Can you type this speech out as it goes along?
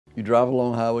You drive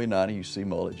along Highway 90, you see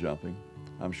mullet jumping.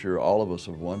 I'm sure all of us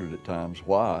have wondered at times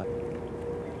why.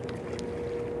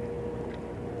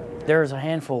 There's a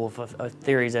handful of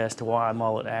theories as to why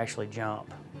mullet actually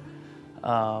jump.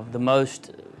 The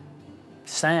most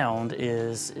sound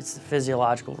is it's the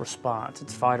physiological response.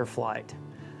 It's fight or flight.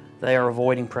 They are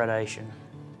avoiding predation.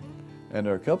 And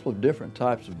there are a couple of different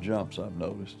types of jumps I've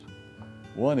noticed.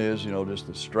 One is, just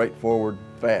the straightforward,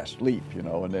 fast leap,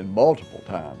 and then multiple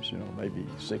times, maybe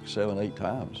 6, 7, 8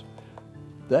 times.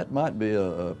 That might be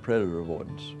a predator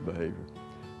avoidance behavior.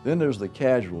 Then there's the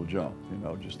casual jump,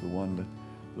 just the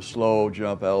slow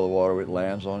jump out of the water where it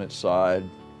lands on its side,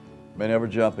 may never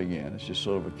jump again. It's just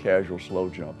sort of a casual, slow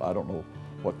jump. I don't know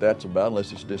what that's about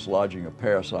unless it's dislodging a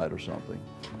parasite or something.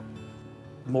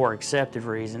 The more accepted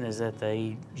reason is that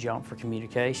they jump for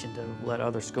communication to let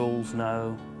other schools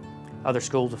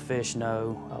of fish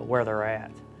know where they're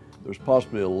at. There's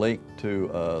possibly a link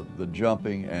to the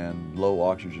jumping and low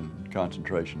oxygen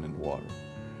concentration in the water.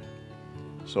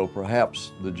 So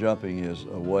perhaps the jumping is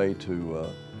a way to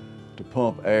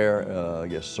pump air, I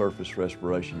guess surface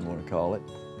respiration you want to call it,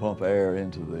 pump air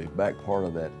into the back part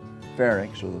of that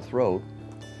pharynx or the throat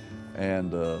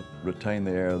and retain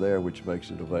the air there, which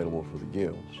makes it available for the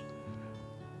gills.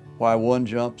 Why one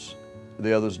jumps,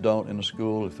 the others don't in a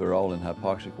school if they're all in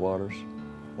hypoxic waters?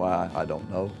 Why, I don't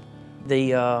know.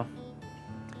 The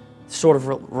sort of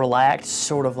relaxed,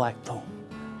 sort of like boom,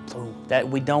 boom, that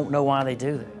we don't know why they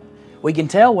do that. We can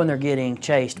tell when they're getting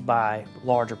chased by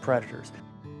larger predators.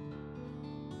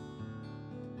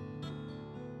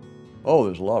 Oh,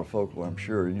 there's a lot of folk, I'm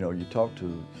sure. You talk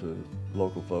to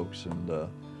local folks and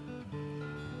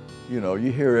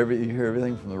you hear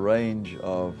everything from the range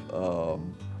of,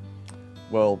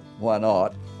 well, why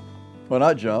not? Why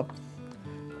not jump?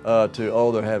 To,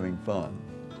 oh, they're having fun.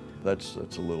 That's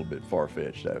a little bit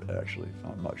far-fetched, actually.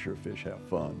 I'm not sure fish have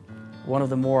fun. One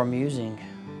of the more amusing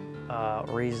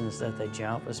reasons that they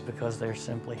jump is because they're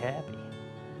simply happy.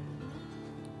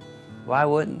 Why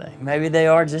wouldn't they? Maybe they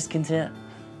are just content.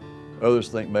 Others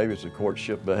think maybe it's a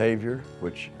courtship behavior,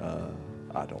 which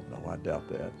I don't know. I doubt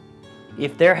that.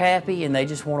 If they're happy and they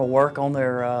just want to work on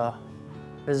their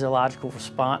physiological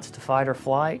response to fight or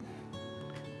flight,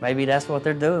 maybe that's what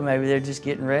they're doing. Maybe they're just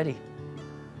getting ready.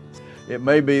 It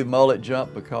may be mullet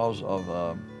jump because of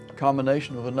a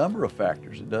combination of a number of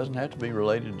factors. It doesn't have to be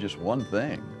related to just one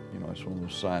thing. It's one of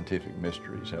those scientific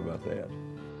mysteries. How about that?